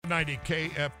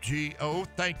990 KFGO.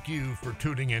 Thank you for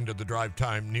tuning into the Drive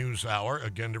Time News Hour.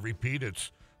 Again, to repeat,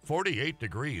 it's 48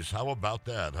 degrees. How about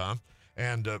that, huh?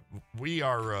 And we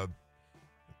are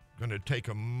going to take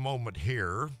a moment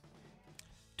here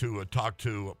to talk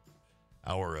to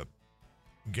our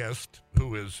guest,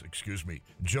 who is,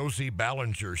 Josey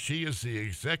Balenger. She is the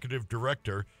executive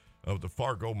director of the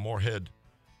Fargo-Moorhead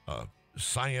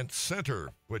Science Center,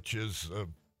 which is,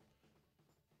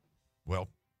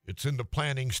 it's in the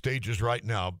planning stages right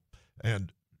now.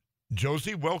 And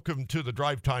Josey, welcome to the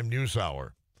Drive Time News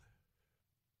Hour.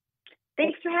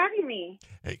 Thanks for having me.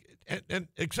 Hey, and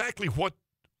exactly what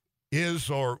is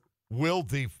or will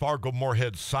the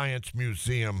Fargo-Moorhead Science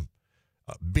Museum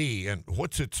be, and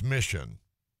what's its mission?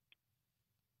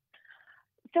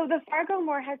 So the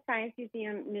Fargo-Moorhead Science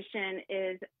Museum mission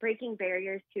is breaking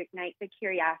barriers to ignite the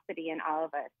curiosity in all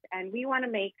of us. And we want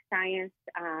to make science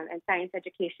and science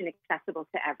education accessible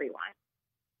to everyone.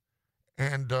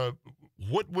 And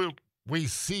what will we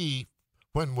see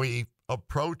when we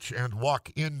approach and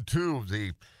walk into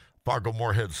the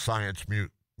Fargo-Moorhead Science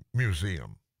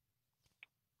Museum?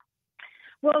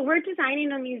 Well, we're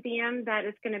designing a museum that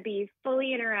is going to be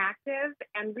fully interactive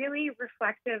and really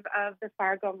reflective of the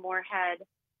Fargo-Moorhead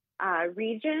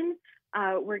region.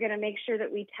 We're going to make sure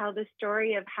that we tell the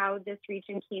story of how this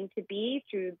region came to be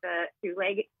through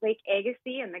Lake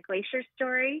Agassiz and the glacier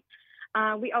story.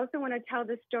 We also want to tell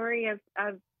the story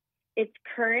of its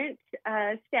current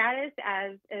status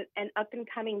as an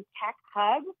up-and-coming tech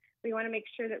hub. We want to make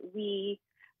sure that we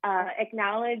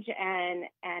acknowledge and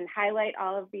highlight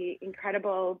all of the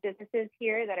incredible businesses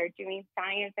here that are doing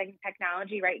science and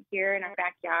technology right here in our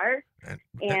backyard,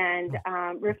 and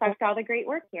reflect all the great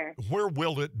work here. Where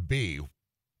will it be?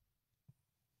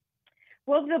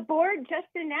 Well, the board just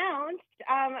announced,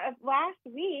 last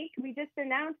week, we just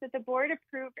announced that the board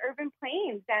approved Urban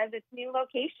Plains as its new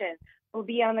location. We'll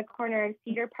be on the corner of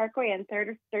Cedar Parkway and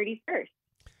 31st.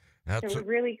 So we're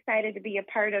really excited to be a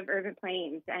part of Urban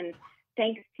Plains, and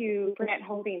thanks to Burnett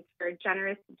Holdings for a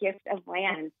generous gift of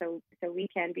land so we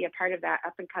can be a part of that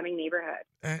up-and-coming neighborhood.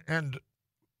 And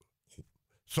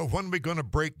so when are we going to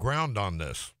break ground on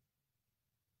this?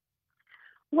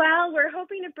 Well, we're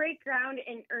hoping to break ground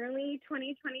in early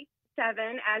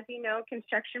 2027. As you know,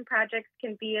 construction projects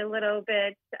can be a little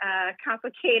bit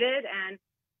complicated, and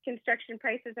construction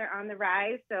prices are on the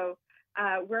rise. So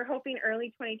we're hoping early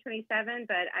 2027,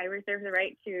 but I reserve the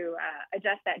right to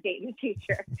adjust that date in the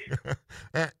future.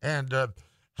 And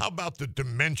how about the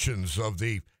dimensions of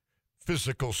the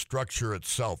physical structure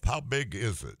itself? How big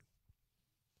is it?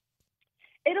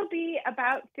 It'll be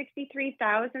about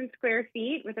 63,000 square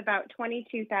feet with about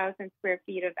 22,000 square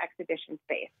feet of exhibition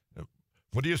space.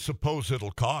 What do you suppose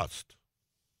it'll cost?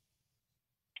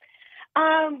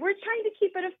 We're trying to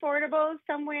keep it affordable,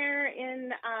 somewhere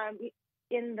in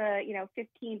the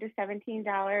 $15 to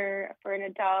 $17 for an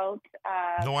adult.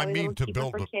 No, I mean to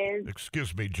build for kids.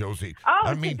 Excuse me, Josey. Oh,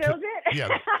 I mean to build it?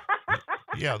 Yeah,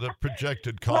 yeah. The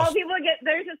projected cost. Well,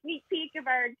 there's a sneak peek of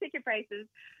our ticket prices,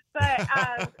 but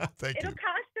it'll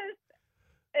cost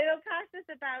us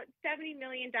about $70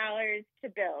 million to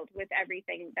build, with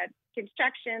everything. That's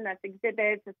construction, that's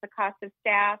exhibits, it's the cost of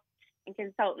staff and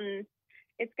consultants.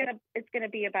 It's gonna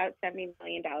be about $70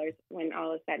 million when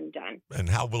all is said and done. And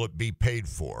how will it be paid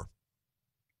for?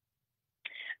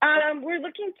 We're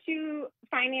looking to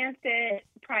finance it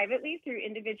privately through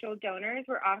individual donors.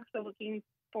 We're also looking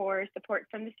for support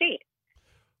from the state.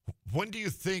 When do you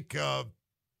think,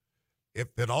 if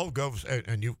it all goes,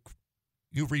 and you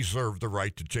reserve the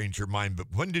right to change your mind, but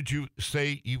when did you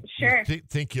say you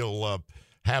think you'll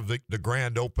have the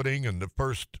grand opening and the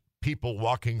first people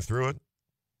walking through it?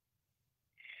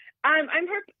 I'm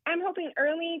hoping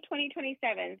early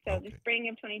 2027, so the spring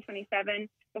of 2027,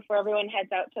 before everyone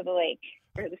heads out to the lake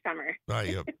for the summer.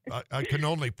 I can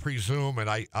only presume, and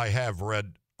I have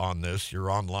read on this.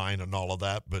 You're online and all of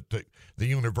that, but the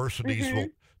universities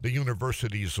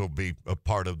will be a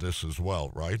part of this as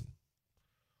well, right?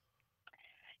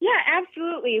 Yeah,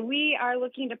 absolutely. We are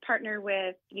looking to partner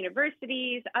with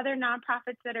universities, other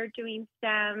nonprofits that are doing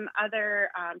STEM, other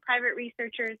private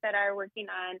researchers that are working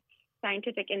on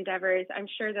scientific endeavors. I'm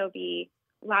sure there'll be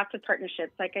lots of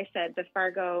partnerships. Like I said, the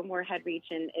Fargo-Moorhead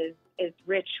region is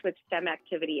rich with STEM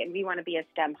activity, and we want to be a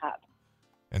STEM hub.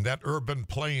 And that Urban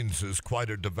Plains is quite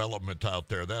a development out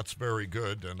there. That's very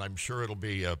good, and I'm sure it'll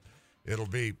be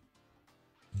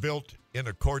built in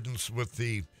accordance with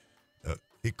the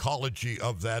ecology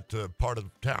of that part of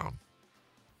town.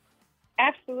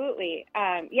 Absolutely.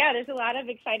 Yeah, there's a lot of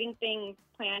exciting things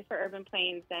planned for Urban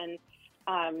Plains, and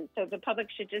so the public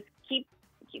should just keep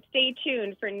stay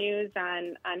tuned for news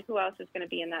on who else is going to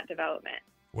be in that development.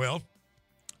 Well,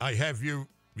 I have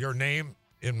your name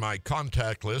in my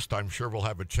contact list. I'm sure we'll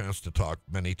have a chance to talk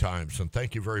many times. And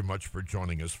thank you very much for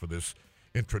joining us for this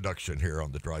introduction here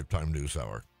on the Drive Time News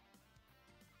Hour.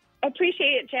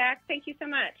 Appreciate it, Jack. Thank you so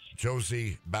much.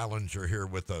 Josey Balenger here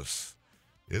with us.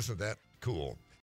 Isn't that cool?